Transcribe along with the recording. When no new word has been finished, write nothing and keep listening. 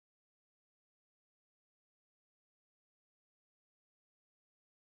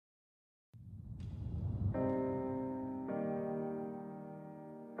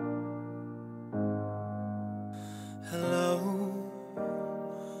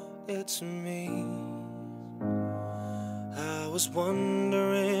it's me. I was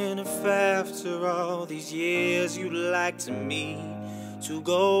wondering if after all these years you'd like to me to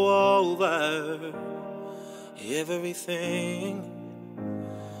go over everything.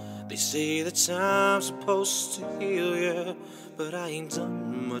 They say that time's supposed to heal you, but I ain't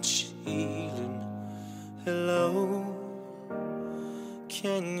done much healing. Hello,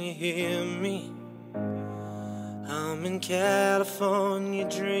 can you hear me? I'm in California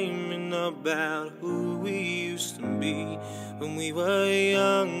dreaming about who we used to be when we were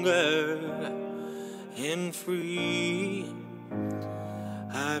younger and free.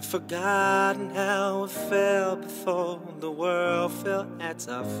 I've forgotten how it felt before the world fell at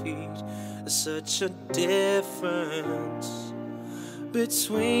our feet. There's such a difference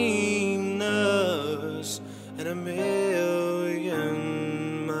between us and a million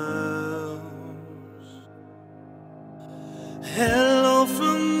miles. Hello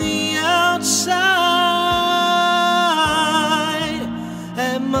from the outside.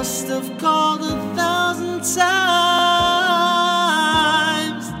 I must have called 1,000 times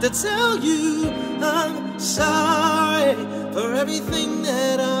to tell you I'm sorry for everything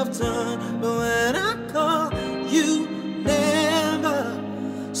that I've done. But when I call, you never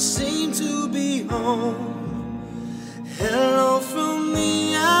seem to be home. Hello from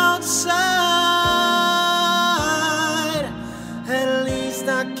the outside. At least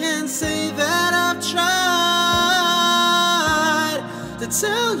I can say that I've tried to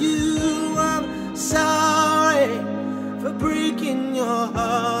tell you I'm sorry for breaking your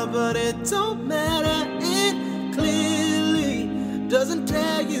heart, but it don't matter, it clearly doesn't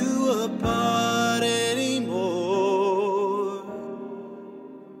tear you apart anymore.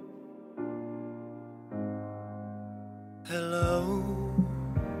 Hello,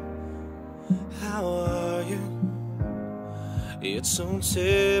 how are you? It's so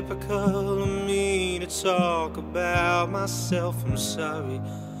typical of me to talk about myself. I'm sorry.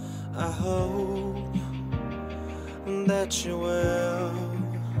 I hope that you're well.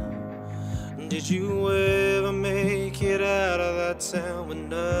 Did you ever make it out of that town when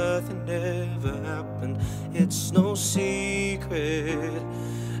nothing ever happened? It's no secret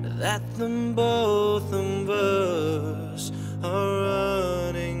that the both of us are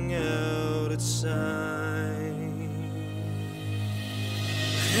running out of time.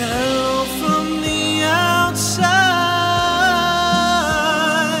 Hello from the outside.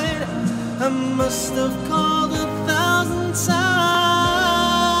 I must have called 1,000 times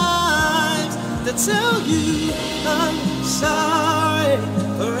to tell you I'm sorry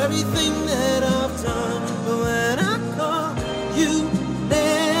for everything that I've done. But when I call, you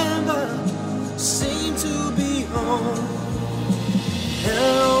never seem to be home.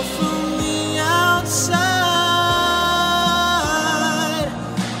 Hello from the outside.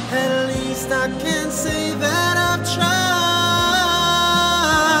 At least I can say that I've tried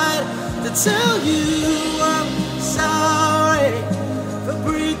to tell you I'm sorry for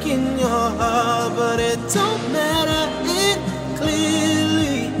breaking your heart, but it don't matter, it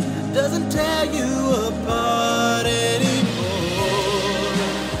clearly doesn't tear you apart anymore.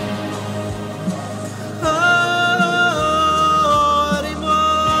 Oh,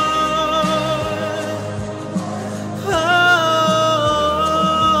 anymore. Oh,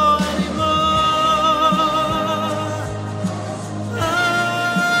 anymore.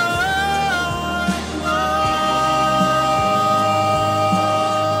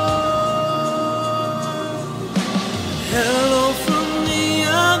 Hello from the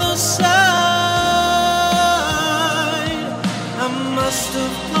other side. I must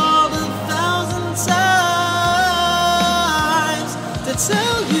have called 1,000 times to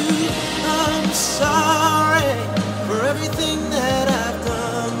tell you I'm sorry for everything that I've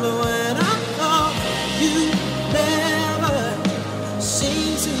done. But when I call, you never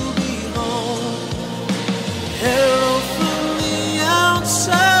seem to be home. Hello from the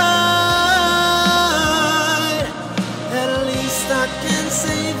outside. At least I can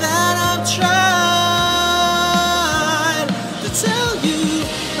say that